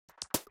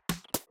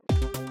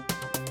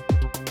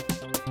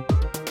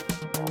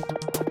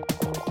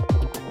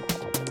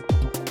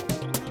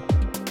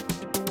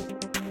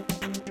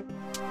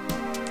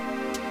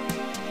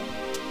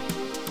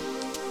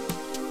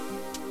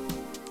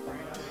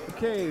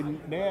to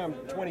Namm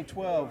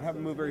 2012.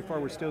 Haven't moved very far.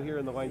 We're still here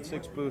in the Line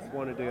 6 booth.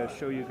 Wanted to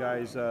show you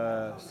guys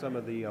some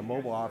of the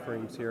mobile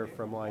offerings here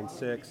from Line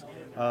 6.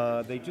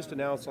 They just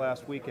announced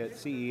last week at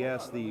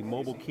CES the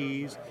mobile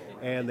keys,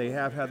 and they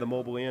have had the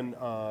mobile in.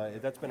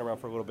 That's been around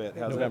for a little bit,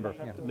 hasn't November.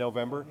 it? Yeah.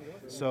 November.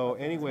 So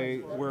anyway,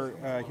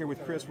 we're here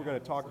with Chris. We're going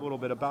to talk a little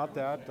bit about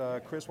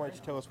that. Chris, why don't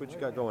you tell us what you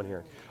got going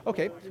here?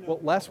 Okay, well,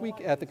 last week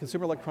at the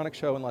Consumer Electronics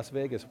Show in Las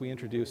Vegas, we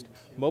introduced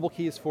Mobile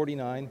Keys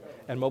 49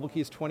 and Mobile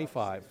Keys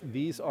 25.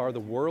 These are the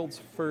world's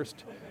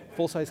first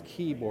full-size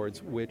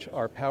keyboards which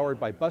are powered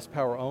by bus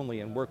power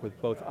only and work with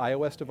both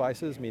iOS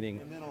devices, meaning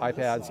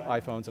iPads,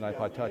 iPhones, and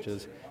iPod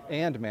Touches,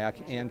 and Mac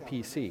and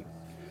PC.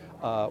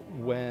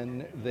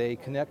 When they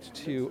connect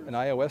to an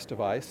iOS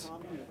device,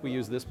 we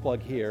use this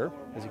plug here.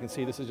 As you can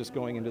see, this is just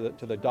going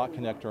into the dock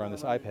connector on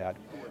this iPad.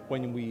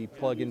 When we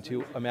plug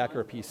into a Mac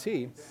or a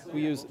PC,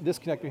 we use this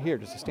connector here,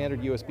 just a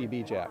standard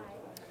USB-B jack.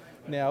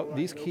 Now,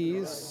 these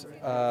keys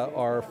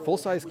are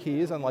full-size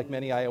keys, unlike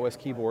many iOS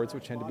keyboards,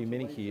 which tend to be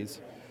mini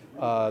keys.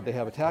 They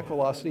have attack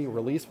velocity,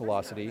 release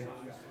velocity,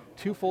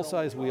 2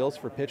 full-size wheels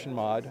for pitch and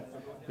mod.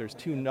 There's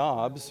 2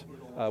 knobs,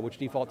 which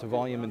default to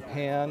volume and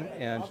pan,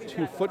 and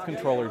 2 foot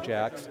controller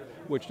jacks,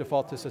 which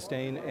default to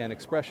sustain and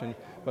expression,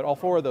 but all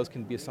 4 of those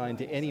can be assigned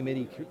to any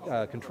MIDI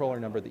controller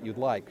number that you'd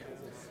like.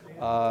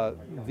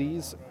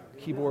 These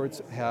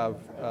keyboards have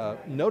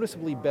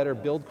noticeably better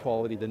build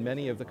quality than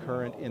many of the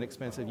current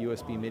inexpensive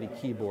USB MIDI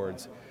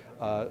keyboards.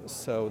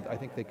 So I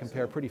think they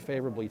compare pretty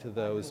favorably to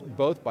those,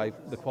 both by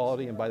the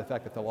quality and by the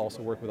fact that they'll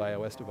also work with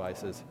iOS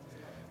devices.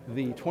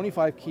 The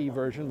 25 key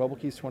version, Mobile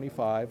Keys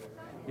 25,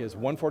 is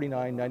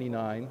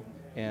 $149.99,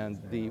 and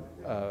the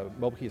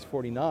Mobile Keys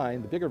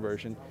 49, the bigger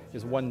version,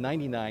 is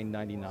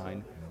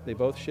 $199.99. They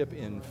both ship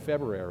in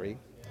February,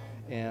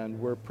 and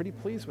we're pretty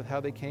pleased with how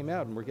they came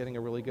out, and we're getting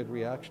a really good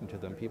reaction to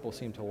them. People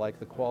seem to like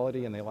the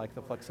quality, and they like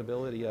the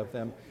flexibility of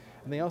them,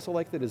 and they also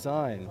like the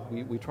design.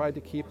 We tried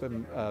to keep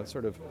them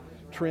sort of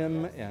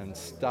trim and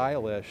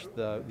stylish.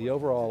 The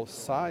overall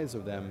size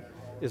of them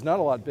is not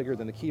a lot bigger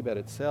than the keybed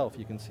itself.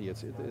 You can see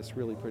it's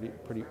really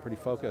pretty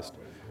focused.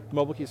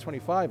 Mobile Keys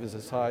 25 is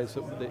a size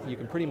that you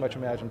can pretty much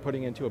imagine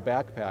putting into a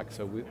backpack,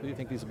 so we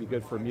think these would be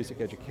good for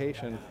music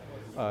education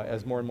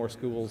as more and more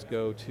schools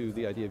go to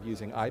the idea of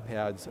using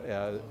iPads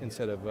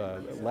instead of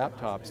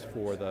laptops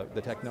for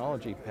the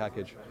technology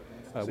package.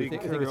 So you can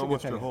carry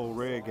almost your whole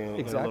rig in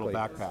a little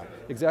backpack.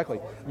 Exactly.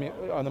 I mean,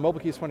 on the Mobile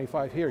Keys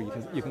 25 here,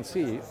 you can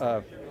see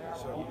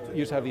you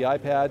just have the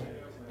iPad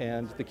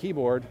and the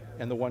keyboard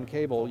and the one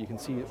cable. You can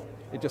see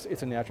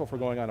it's a natural for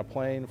going on a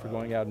plane, for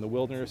going out in the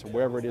wilderness, or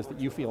wherever it is that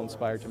you feel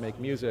inspired to make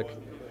music.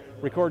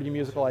 Record your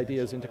musical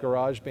ideas into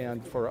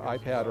GarageBand for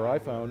iPad or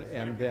iPhone,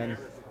 and then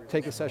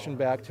take a session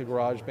back to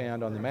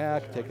GarageBand on the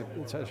Mac, take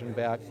a session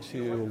back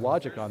to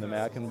Logic on the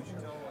Mac, and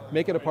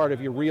make it a part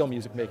of your real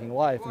music making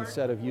life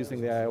instead of using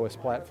the iOS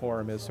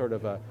platform as sort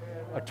of a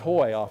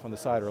toy off on the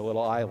side or a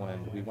little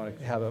island. We want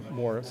to have a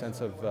more sense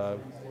of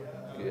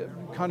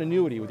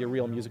continuity with your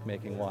real music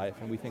making life,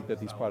 and we think that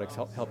these products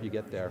help you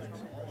get there.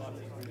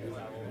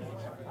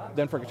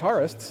 Then for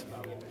guitarists,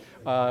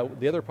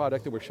 the other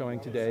product that we're showing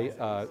today,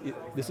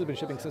 this has been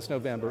shipping since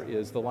November,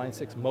 is the Line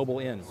 6 Mobile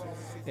In.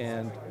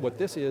 And what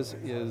this is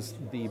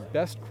the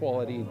best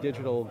quality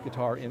digital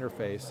guitar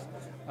interface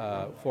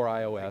for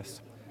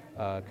iOS,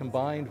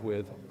 combined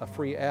with a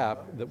free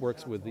app that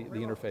works with the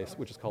interface,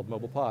 which is called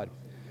Mobile Pod.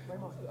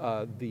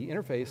 The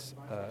interface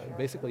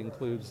basically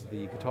includes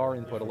the guitar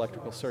input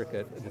electrical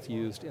circuit that's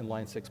used in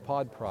Line 6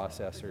 pod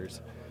processors,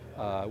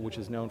 which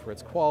is known for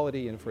its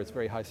quality and for its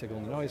very high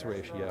signal-to-noise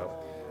ratio.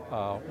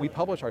 We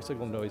publish our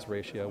signal-to-noise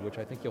ratio, which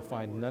I think you'll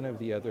find none of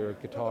the other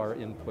guitar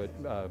input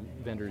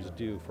vendors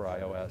do for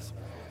iOS.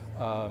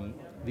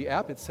 The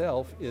app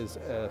itself is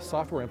a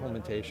software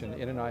implementation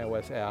in an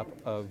iOS app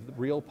of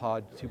real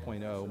Pod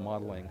 2.0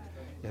 modeling.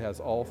 It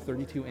has all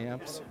 32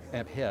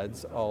 amp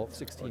heads, all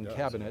 16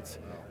 cabinets,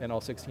 and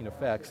all 16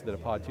 effects that a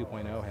Pod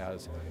 2.0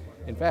 has.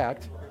 In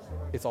fact,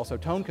 it's also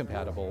tone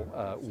compatible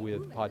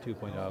with Pod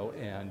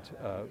 2.0 and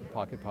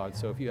Pocket Pod.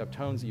 So if you have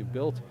tones that you've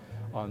built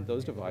on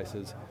those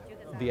devices,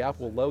 the app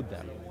will load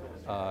them.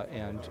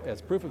 And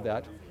as proof of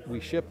that, we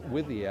ship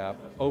with the app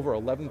over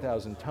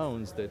 11,000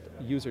 tones that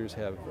users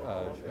have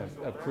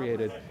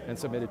created and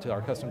submitted to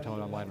our custom tone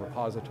online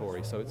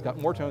repository. So it's got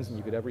more tones than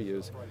you could ever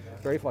use,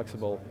 very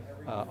flexible.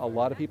 A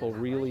lot of people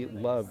really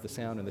love the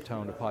sound and the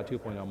tone of Pod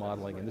 2.0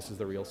 modeling, and this is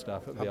the real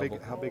stuff available.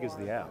 How big is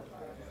the app?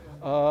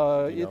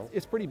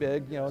 It's pretty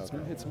big. You know,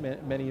 it's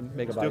many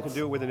megabytes. Still can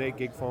do it with an 8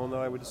 gig phone,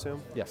 though, I would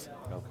assume? Yes.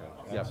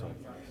 Okay. Yep.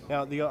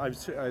 Now, I'm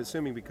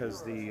assuming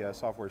because the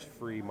software is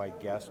free, my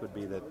guess would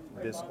be that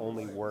this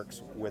only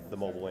works with the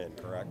mobile in,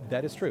 correct?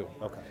 That is true.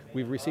 Okay.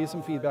 We've received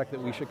some feedback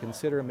that we should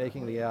consider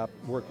making the app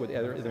work with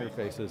other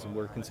interfaces, and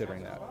we're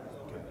considering that.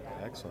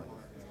 Okay. Excellent.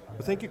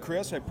 Well, thank you,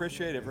 Chris. I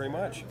appreciate it very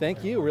much.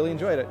 Thank you. Really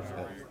enjoyed it.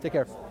 Take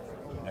care.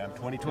 Namm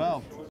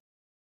 2012.